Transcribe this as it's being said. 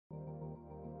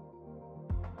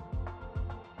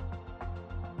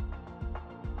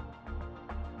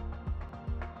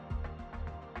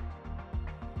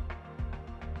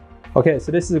Okay,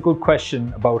 so this is a good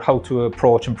question about how to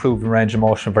approach improving range of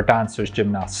motion for dancers,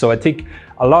 gymnasts. So I think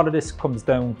a lot of this comes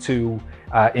down to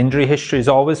injury history as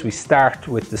always. We start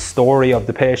with the story of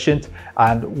the patient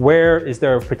and where is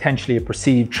there potentially a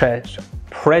perceived threat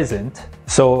present.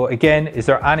 So again, is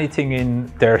there anything in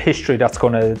their history that's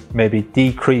going to maybe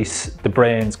decrease the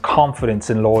brain's confidence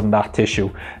in loading that tissue?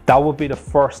 That would be the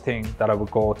first thing that I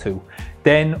would go to.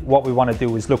 Then what we want to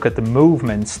do is look at the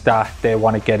movements that they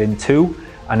want to get into.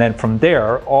 And then from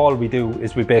there, all we do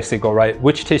is we basically go, right,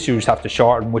 which tissues have to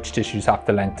shorten, which tissues have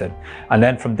to lengthen. And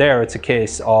then from there, it's a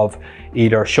case of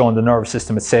either showing the nervous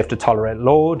system it's safe to tolerate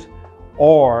load,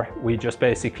 or we just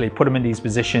basically put them in these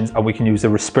positions and we can use the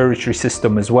respiratory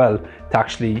system as well to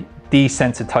actually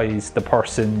desensitize the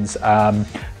person's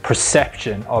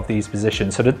perception of these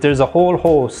positions. So that there's a whole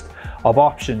host of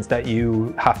options that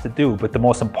you have to do, but the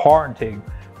most important thing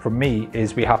for me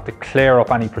is we have to clear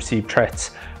up any perceived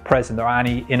threats present or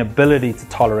any inability to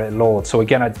tolerate load. So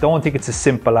again, I don't think it's as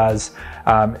simple as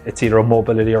it's either a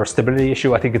mobility or a stability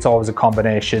issue. I think it's always a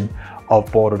combination of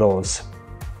both of those.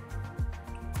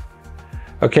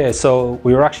 Okay, so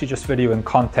we were actually just videoing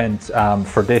content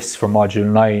for module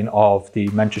 9 of the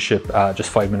mentorship just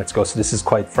 5 minutes ago, so this is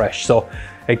quite fresh. So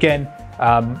again,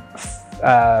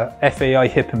 FAI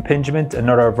hip impingement,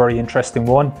 another very interesting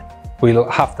one. We'll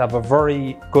have to have a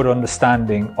very good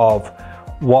understanding of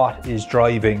what is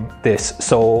driving this.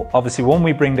 So obviously when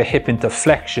we bring the hip into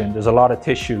flexion, there's a lot of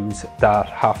tissues that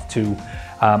have to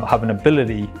have an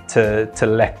ability to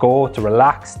let go, to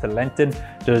relax, to lengthen.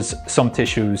 There's some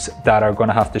tissues that are going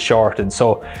to have to shorten.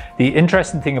 So the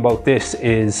interesting thing about this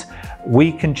is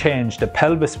we can change the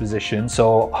pelvis position,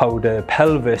 so how the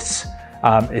pelvis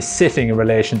is sitting in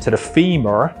relation to the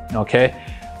femur, okay,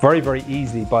 very, very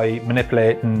easily by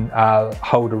manipulating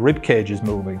how the rib cage is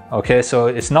moving. Okay, so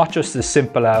it's not just as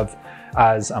simple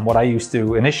and what I used to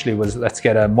do initially was let's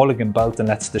get a mulligan belt and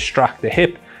let's distract the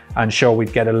hip and show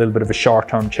we'd get a little bit of a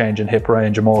short-term change in hip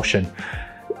range of motion.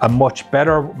 A much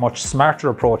better, much smarter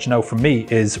approach now for me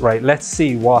is, right, let's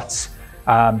see what's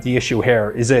the issue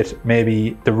here. Is it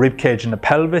maybe the rib cage and the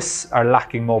pelvis are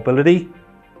lacking mobility?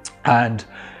 And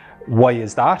why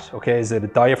is that? Okay, is it a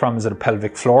diaphragm? Is it a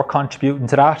pelvic floor contributing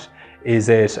to that? Is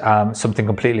it something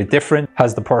completely different?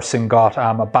 Has the person got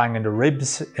a bang in the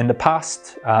ribs in the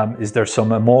past? Is there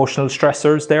some emotional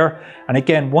stressors there? And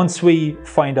again, once we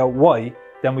find out why,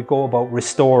 then we go about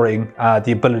restoring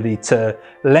the ability to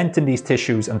lengthen these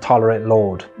tissues and tolerate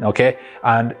load, okay?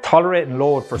 And tolerating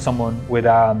load for someone with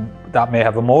that may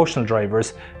have emotional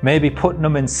drivers, maybe putting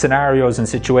them in scenarios and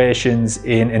situations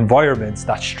in environments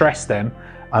that stress them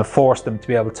and force them to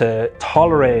be able to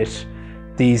tolerate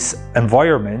these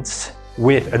environments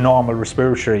with a normal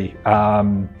respiratory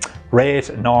rate,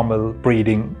 a normal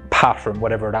breathing pattern,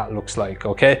 whatever that looks like,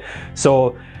 okay?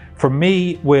 So for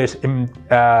me with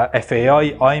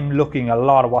FAI, I'm looking a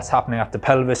lot of what's happening at the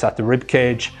pelvis, at the rib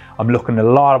cage. I'm looking a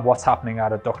lot of what's happening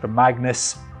at adductor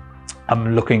magnus.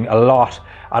 I'm looking a lot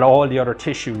at all the other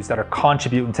tissues that are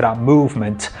contributing to that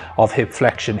movement of hip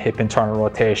flexion, hip internal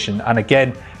rotation. And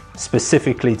again,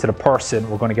 specifically to the person,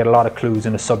 we're going to get a lot of clues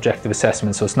in a subjective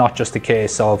assessment. So it's not just a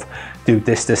case of do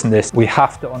this, this and this. We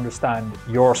have to understand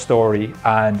your story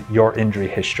and your injury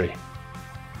history.